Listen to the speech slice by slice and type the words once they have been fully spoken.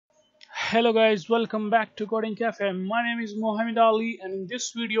Hello guys, welcome back to Coding Cafe. My name is Mohammed Ali, and in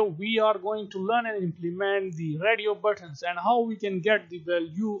this video we are going to learn and implement the radio buttons and how we can get the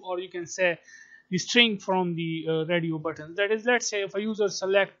value, or you can say the string, from the radio buttons. That is, let's say if a user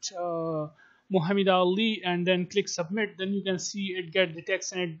select Mohammed Ali and then click submit, then you can see it get the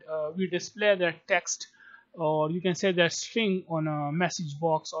text, and we display that text, or you can say that string, on a message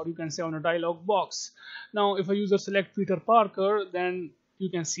box, or you can say on a dialog box. Now if a user select Peter Parker, then you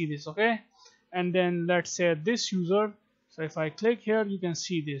can see this, okay? And then let's say this user, so if I click here, you can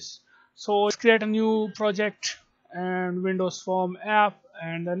see this. So let's create a new project and Windows Form app,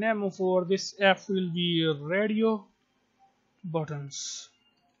 and the name for this app will be radio buttons,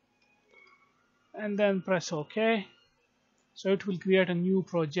 and then press OK. So it will create a new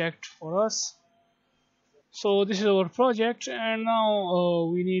project for us. So this is our project, and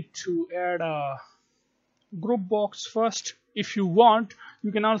now we need to add a group box first. If you want,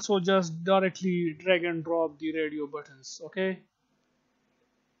 you can also just directly drag and drop the radio buttons, okay?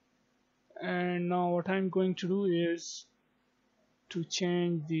 And now what I'm going to do is to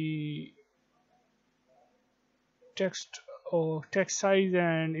change the text or text size,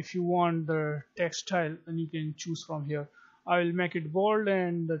 and if you want the text style, then you can choose from here. I will make it bold,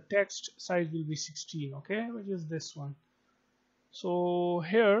 and the text size will be 16, okay, which is this one. So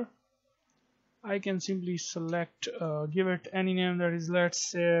here I can simply select, give it any name, that is, let's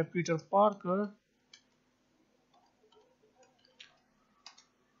say Peter Parker,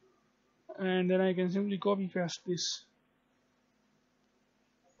 and then I can simply copy paste this,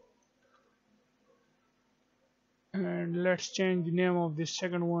 and let's change the name of this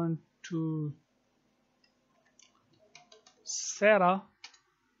second one to Sarah,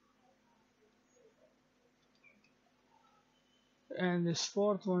 and this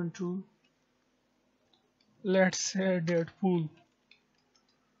fourth one to, let's say, Deadpool.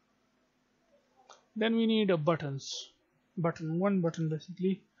 Then we need a one button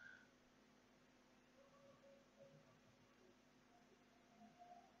basically.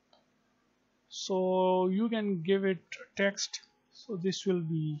 So you can give it text, so this will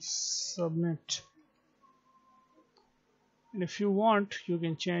be submit, and if you want, you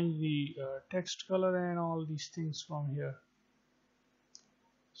can change the text color and all these things from here.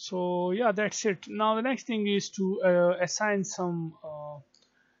 So yeah, that's it. Now the next thing is to assign some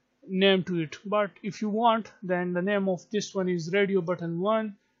name to it, but if you want, then the name of this one is radio button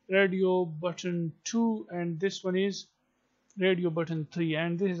 1, radio button 2, and this one is radio button 3,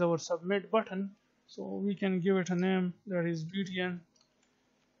 and this is our submit button. So we can give it a name, that is btn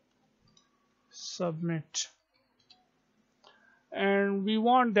submit, and we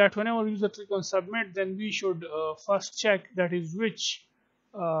want that whenever user click on submit, then we should first check that is which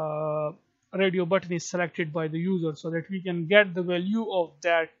radio button is selected by the user, so that we can get the value of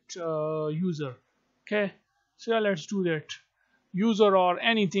that user. Okay, so yeah, let's do that. User or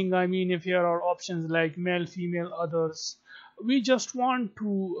anything, I mean, if here are options like male, female, others, we just want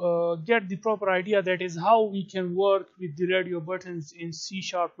to get the proper idea, that is how we can work with the radio buttons in C#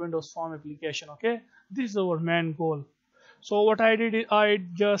 Windows Form application. Okay, this is our main goal. So what I did is I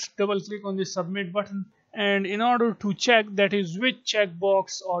just double click on the submit button, and in order to check that is which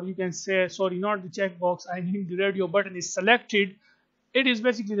checkbox, or you can say, sorry, not the checkbox, I mean the radio button is selected. It is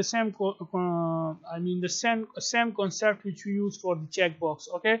basically the same same concept which we use for the checkbox.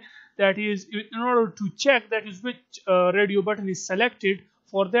 Okay, that is, in order to check that is which radio button is selected,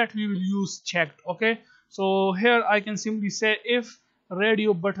 for that we will use checked. Okay, so here I can simply say if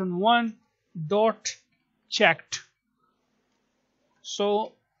radio button 1 dot checked.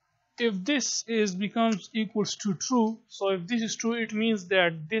 So if this becomes equals to true, so if this is true, it means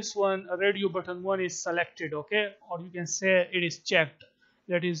that this one, radio button 1, is selected. Okay, or you can say it is checked,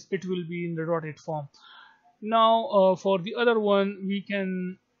 that is, it will be in the dotted form. Now for the other one, we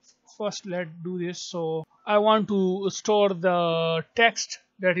can first do this. So I want to store the text,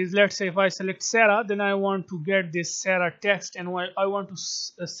 that is, let's say if I select Sarah, then I want to get this Sarah text, and I want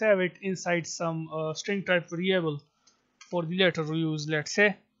to save it inside some string type variable for the later use, let's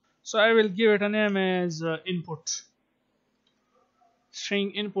say. So I will give it a name as input, string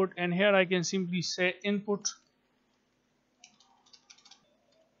input, and here I can simply say input,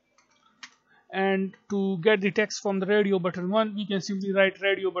 and to get the text from the radio button 1, we can simply write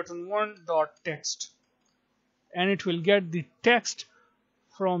radio button 1 dot text, and it will get the text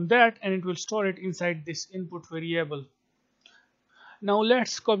from that, and it will store it inside this input variable. Now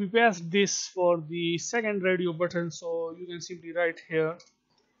let's copy paste this for the second radio button. So you can simply write here,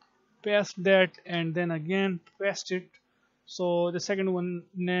 paste that, and then again paste it. So the second one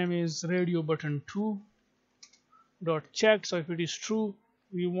name is radio button 2 dot checked. So if it is true,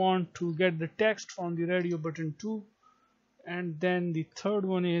 we want to get the text from the radio button 2, and then the third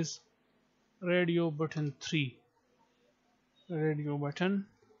one is radio button 3, radio button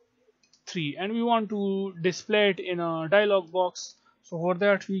 3, and we want to display it in a dialog box. So for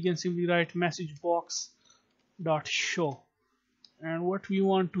that we can simply write message box dot show, and what we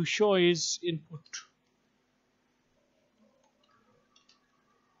want to show is input.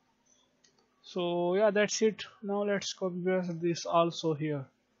 So yeah, that's it. Now let's copy paste this also here,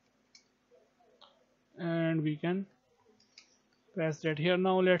 and we can paste that here.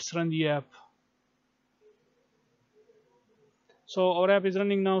 Now let's run the app. So our app is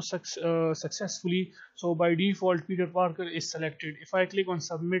running now successfully. So by default Peter Parker is selected. If I click on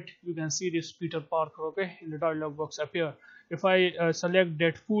submit, you can see this Peter Parker, okay, in the dialog box appear. If I select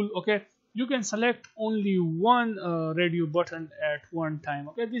Deadpool, okay, you can select only one radio button at one time,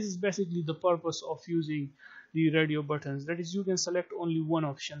 okay. This is basically the purpose of using the radio buttons, that is you can select only one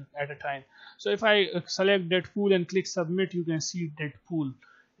option at a time. So if I select Deadpool and click submit, you can see Deadpool.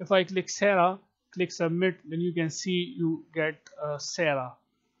 If I click Sarah, click submit, then you can see you get Sarah.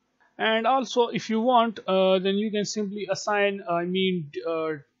 And also if you want, then you can simply assign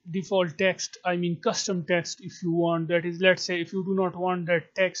default text, custom text if you want. That is, let's say if you do not want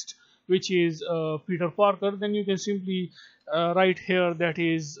that text which is Peter Parker, then you can simply write here that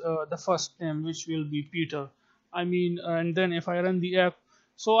is the first name, which will be Peter. And then if I run the app,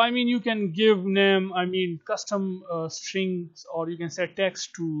 so you can give name, custom strings, or you can set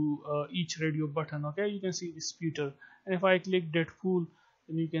text to each radio button, okay. You can see this Peter, and if I click Deadpool,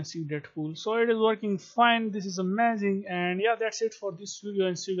 then you can see Deadpool. So it is working fine. This is amazing. And yeah, that's it for this video,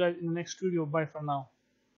 and see you guys in the next video. Bye for now.